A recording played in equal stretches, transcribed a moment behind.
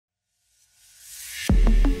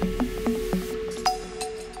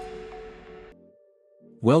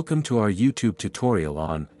Welcome to our YouTube tutorial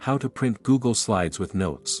on how to print Google Slides with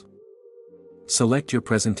notes. Select your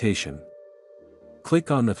presentation.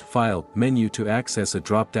 Click on the File menu to access a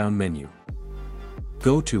drop-down menu.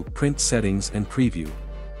 Go to Print Settings and Preview.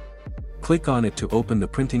 Click on it to open the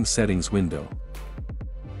Printing Settings window.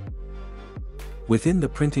 Within the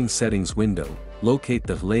Printing Settings window, locate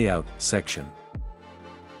the Layout section.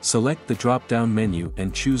 Select the drop-down menu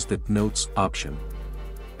and choose the Notes option.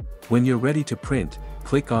 When you're ready to print,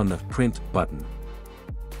 click on the Print button.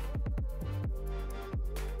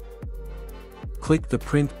 Click the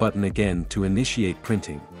Print button again to initiate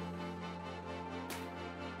printing.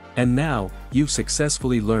 And now, you've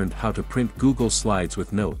successfully learned how to print Google Slides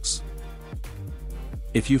with notes.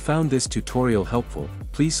 If you found this tutorial helpful,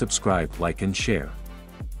 please subscribe, like and share.